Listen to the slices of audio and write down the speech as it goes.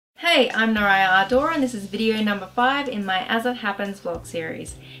Hey, I'm Nariah Ardour and this is video number 5 in my As It Happens vlog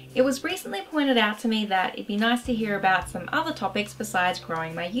series. It was recently pointed out to me that it'd be nice to hear about some other topics besides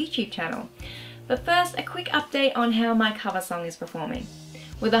growing my YouTube channel. But first, a quick update on how my cover song is performing.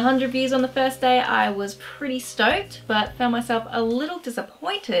 With 100 views on the first day, I was pretty stoked, but found myself a little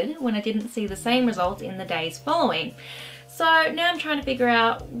disappointed when I didn't see the same results in the days following. So now I'm trying to figure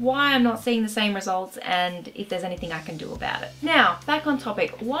out why I'm not seeing the same results and if there's anything I can do about it. Now, back on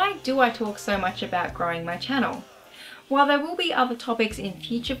topic, why do I talk so much about growing my channel? While there will be other topics in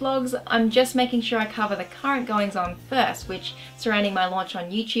future vlogs, I'm just making sure I cover the current goings on first, which surrounding my launch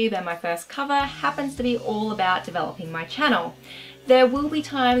on YouTube and my first cover happens to be all about developing my channel. There will be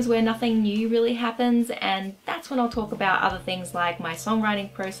times where nothing new really happens, and that's when I'll talk about other things like my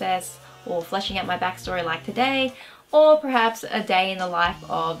songwriting process or fleshing out my backstory like today, or perhaps a day in the life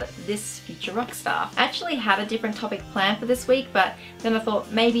of this future rock star. I actually had a different topic planned for this week, but then I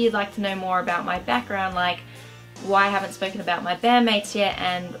thought maybe you'd like to know more about my background, like why I haven't spoken about my bandmates yet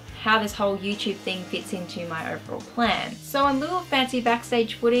and how this whole YouTube thing fits into my overall plan. So in lieu of fancy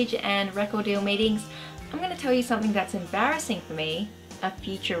backstage footage and record deal meetings, I'm going to tell you something that's embarrassing for me, a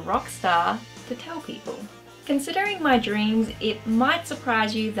future rock star, to tell people. Considering my dreams, it might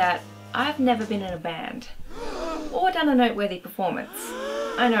surprise you that I've never been in a band or done a noteworthy performance.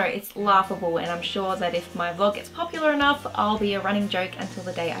 I know, it's laughable, and I'm sure that if my vlog gets popular enough, I'll be a running joke until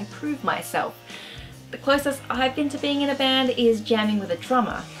the day I prove myself. The closest I've been to being in a band is jamming with a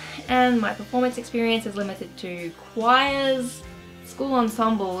drummer, and my performance experience is limited to choirs, school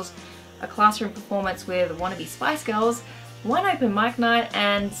ensembles, a classroom performance with wannabe Spice Girls, one open mic night,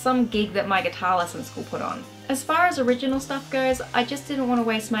 and some gig that my guitar lesson school put on. As far as original stuff goes, I just didn't want to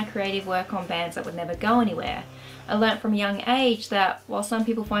waste my creative work on bands that would never go anywhere. I learnt from a young age that while some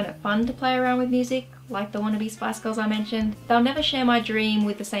people find it fun to play around with music, like the wannabe Spice Girls I mentioned, they'll never share my dream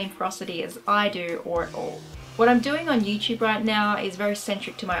with the same ferocity as I do or at all. What I'm doing on YouTube right now is very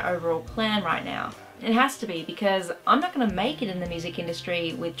centric to my overall plan right now. It has to be, because I'm not going to make it in the music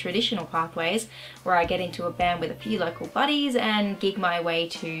industry with traditional pathways where I get into a band with a few local buddies and gig my way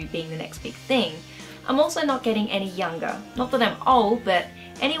to being the next big thing. I'm also not getting any younger. Not that I'm old, but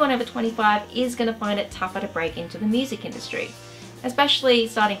anyone over 25 is going to find it tougher to break into the music industry, especially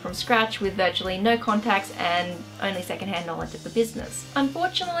starting from scratch with virtually no contacts and only secondhand knowledge of the business.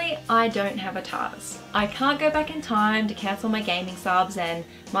 Unfortunately, I don't have a TARDIS. I can't go back in time to cancel my gaming subs and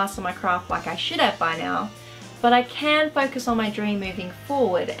master my craft like I should have by now, but I can focus on my dream moving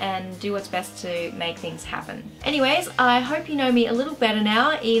forward and do what's best to make things happen. Anyways, I hope you know me a little better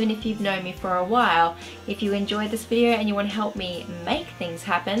now, even if you've known me for a while. If you enjoyed this video and you want to help me make things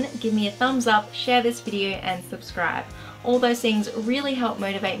happen, give me a thumbs up, share this video and subscribe. All those things really help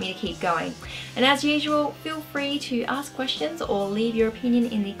motivate me to keep going. And as usual, feel free to ask questions or leave your opinion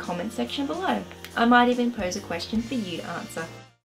in the comment section below. I might even pose a question for you to answer.